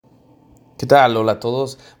¿Qué tal? Hola a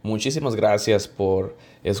todos. Muchísimas gracias por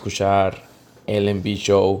escuchar LMV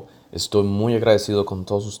Show. Estoy muy agradecido con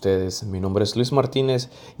todos ustedes. Mi nombre es Luis Martínez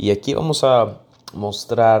y aquí vamos a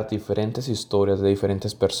mostrar diferentes historias de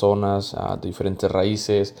diferentes personas, diferentes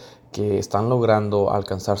raíces que están logrando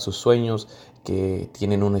alcanzar sus sueños, que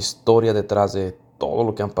tienen una historia detrás de todo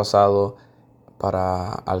lo que han pasado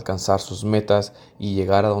para alcanzar sus metas y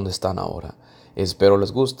llegar a donde están ahora. Espero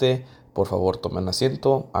les guste. Por favor, tomen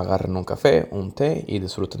asiento, agarren un café, un té y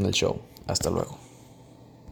disfruten del show. Hasta luego.